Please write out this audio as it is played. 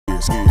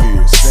What's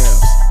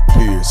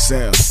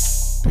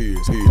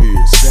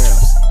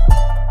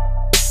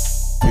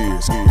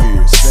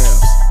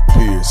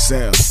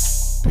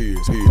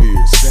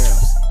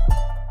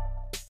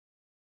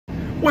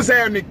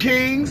happening,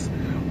 kings?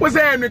 What's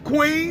happening,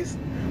 queens?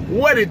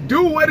 What it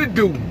do? What it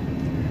do?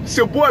 It's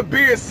your boy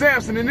Beard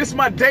Samson, and this is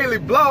my daily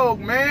vlog,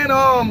 man.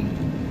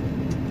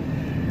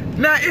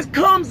 Now it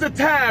comes a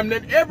time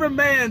that every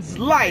man's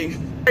life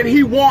that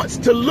he wants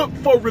to look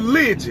for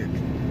religion.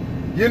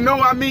 You know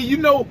what I mean? You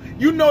know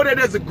that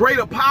there's a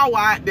greater power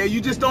out there. You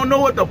just don't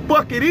know what the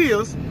fuck it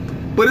is.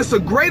 But it's a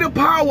greater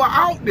power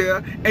out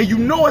there, and you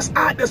know it's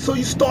out there, so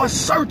you start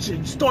searching,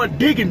 you start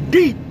digging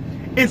deep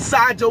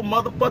inside your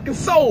motherfucking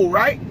soul,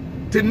 right?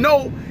 To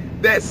know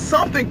that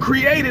something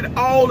created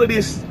all of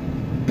this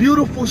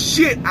beautiful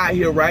shit out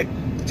here, right?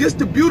 Just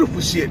the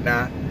beautiful shit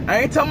now.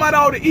 I ain't talking about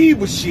all the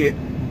evil shit.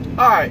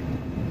 All right.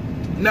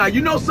 Now, you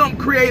know something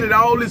created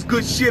all this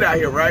good shit out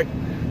here, right?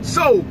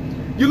 So,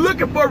 you're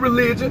looking for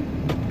religion,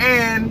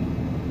 and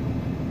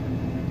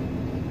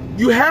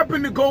you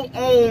happen to go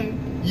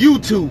on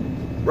YouTube,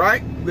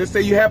 right? Let's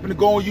say you happen to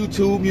go on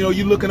YouTube, you know,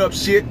 you're looking up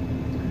shit.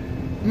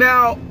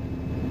 Now,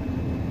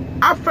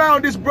 I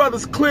found this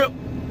brother's clip.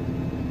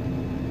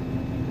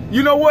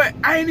 You know what?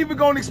 I ain't even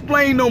gonna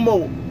explain no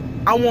more.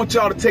 I want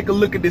y'all to take a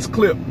look at this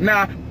clip.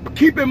 Now,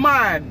 keep in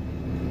mind,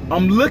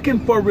 I'm looking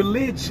for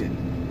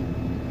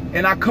religion,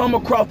 and I come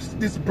across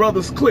this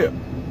brother's clip.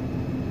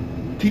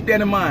 Keep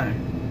that in mind.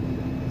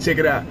 Check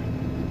it out.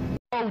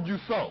 Told you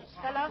so.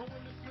 Hello?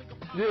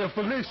 Yeah,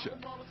 Felicia.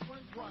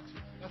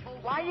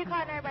 Why are you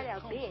calling everybody a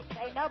bitch?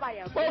 Ain't nobody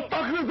a Well, bitch.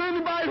 fuck is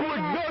anybody who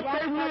exerts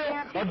their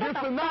will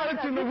against the knowledge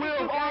and the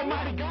will of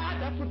Almighty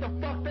God? That's what the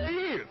fuck they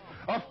is.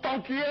 A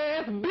funky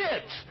ass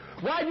bitch.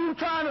 Why are you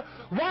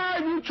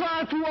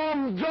trying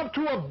to jump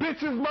to a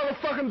bitch's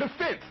motherfucking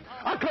defense?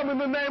 I come in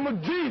the name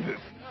of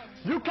Jesus.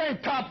 You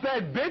can't top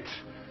that bitch.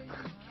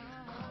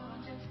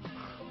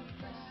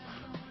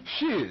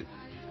 Shit.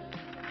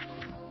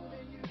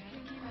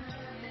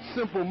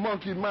 Simple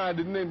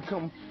monkey-minded then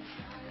come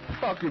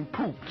fucking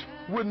pooped.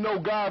 Wouldn't know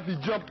God if he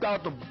jumped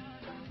out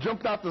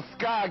the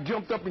sky,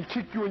 jumped up and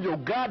kicked you in your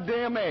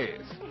goddamn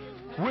ass.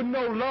 Wouldn't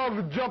know love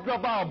if jumped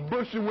up out of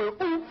bush and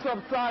went oops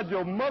upside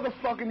your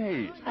motherfucking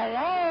head.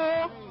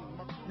 Hello?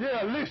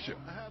 Yeah, Alicia.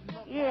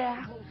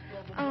 Yeah.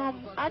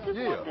 I just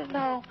want to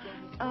know,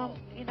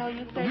 you know,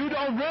 you say... You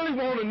don't really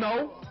want to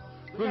know.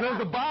 Because has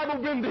the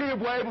Bible been here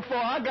way before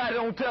I got it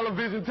on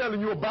television telling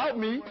you about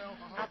me?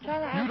 I'm trying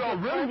to ask You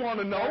don't really want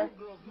to know.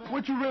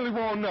 What you really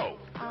want to know?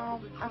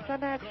 I'm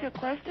trying to ask you a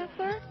question,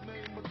 sir.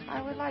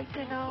 I would like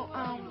to know,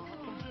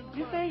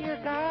 you say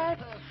you're God,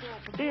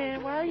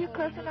 then why are you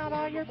cussing out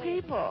all your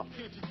people?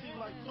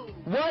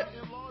 What?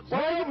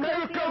 Why are you Maybe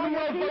cussing because all the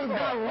your motherfuckers people?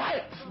 got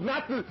rights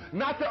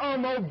not to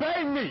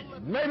obey me.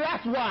 Maybe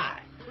that's why.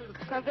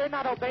 Because they're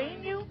not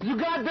obeying you? You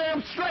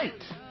goddamn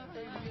straight.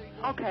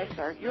 Okay,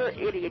 sir, you're an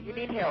idiot. You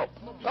need help.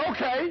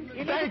 Okay, You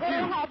need thank to go to the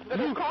you.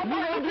 hospital. You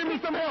gonna give me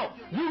some help.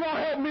 You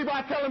gonna help me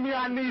by telling me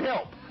I need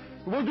help.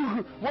 Won't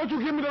you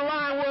give me the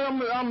line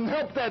where I'm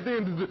helped at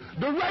then?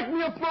 Direct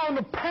me up on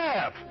the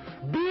path.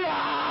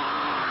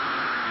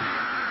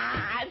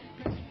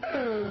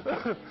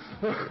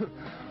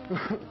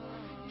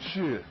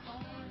 Shit.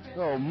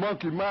 Oh,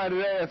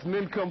 monkey-minded ass and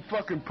then come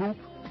fucking poop.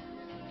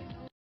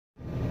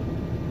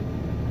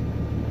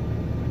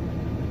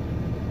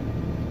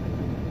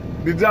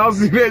 Did y'all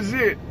see that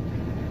shit?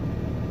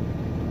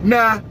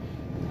 Nah,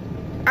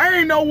 I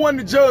ain't no one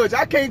to judge.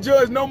 I can't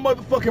judge no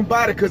motherfucking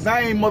body because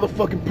I ain't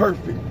motherfucking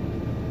perfect.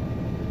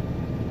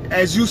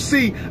 As you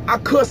see, I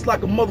cuss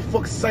like a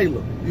motherfucking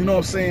sailor. You know what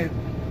I'm saying?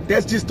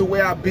 That's just the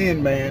way I've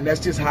been, man. That's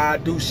just how I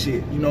do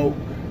shit, you know?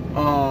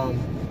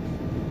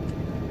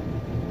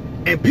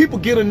 And people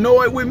get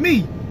annoyed with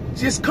me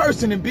just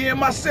cursing and being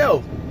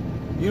myself.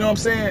 You know what I'm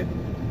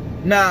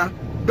saying? Now,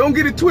 don't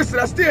get it twisted.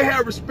 I still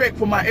have respect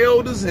for my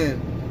elders,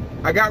 and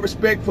I got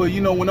respect for, you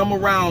know, when I'm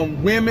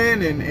around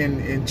women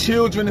and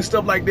children and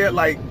stuff like that.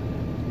 Like,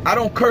 I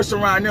don't curse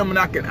around them, and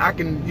I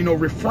can, you know,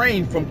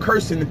 refrain from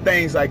cursing and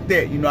things like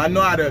that. You know, I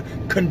know how to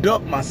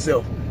conduct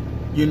myself,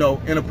 you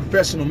know, in a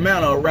professional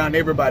manner around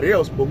everybody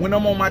else. But when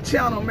I'm on my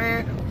channel,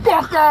 man,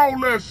 fuck all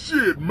that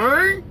shit,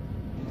 man.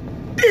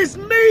 This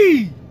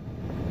me.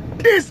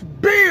 This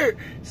Beard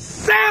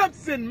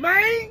Samson,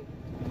 man.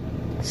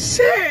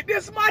 Shit,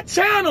 this my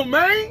channel,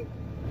 man.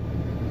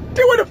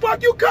 Then what the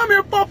fuck you come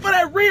here for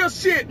that real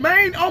shit,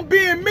 man? I'm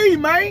being me,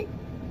 man.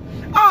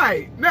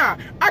 Alright, now,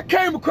 I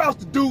came across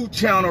the dude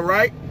channel,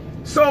 right?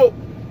 So,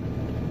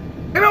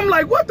 and I'm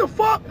like, what the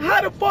fuck?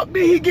 How the fuck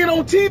did he get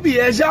on TV?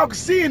 As y'all can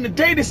see in the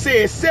date, it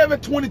says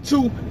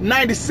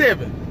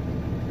 7/22/97.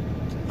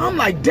 I'm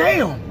like,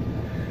 damn.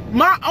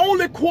 My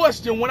only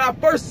question when I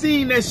first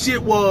seen that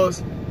shit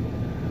was,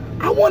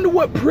 I wonder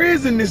what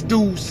prison this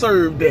dude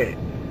served at.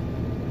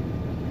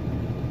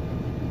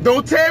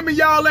 Don't tell me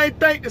y'all ain't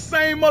think the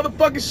same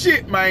motherfucking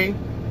shit, man.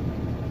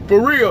 For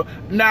real.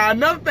 Now,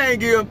 another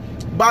thing is,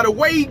 by the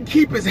way he can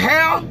keep his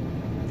hair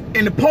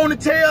in the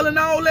ponytail and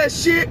all that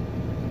shit,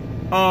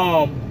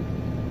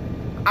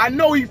 I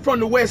know he from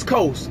the West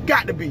Coast.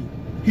 Got to be.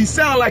 He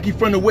sound like he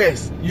from the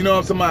West. You know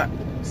what I'm talking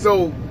about?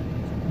 So,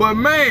 but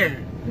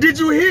man, did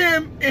you hear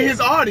him in his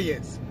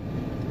audience?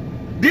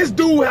 This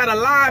dude had a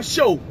live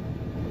show.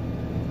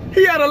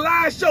 He had a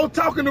live show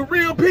talking to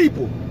real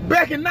people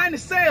back in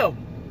 '97.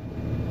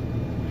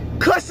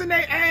 Cussing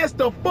their ass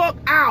the fuck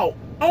out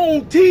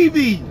on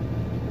TV.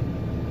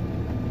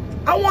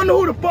 I wonder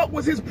who the fuck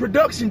was his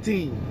production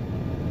team.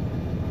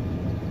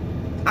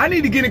 I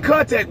need to get in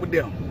contact with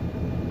them.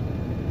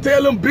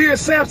 Tell them Bill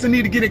Samson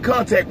need to get in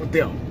contact with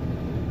them.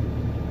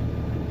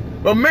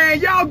 But man,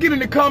 y'all get in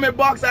the comment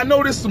box. I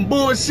know this is some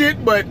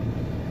bullshit, but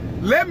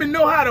let me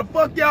know how the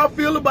fuck y'all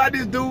feel about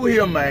this dude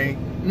here,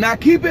 man. Now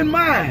keep in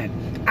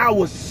mind, I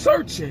was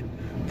searching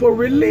for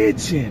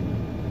religion.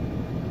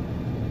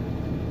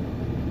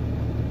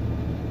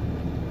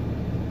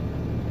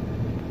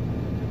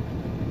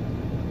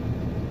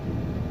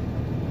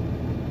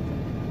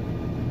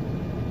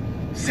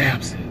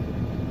 Samson.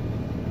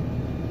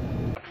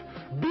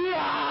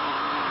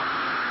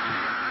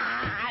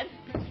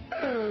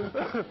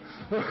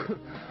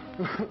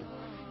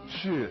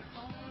 Shit.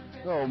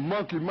 Oh,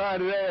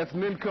 monkey-minded ass,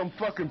 nincome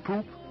fucking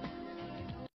poop.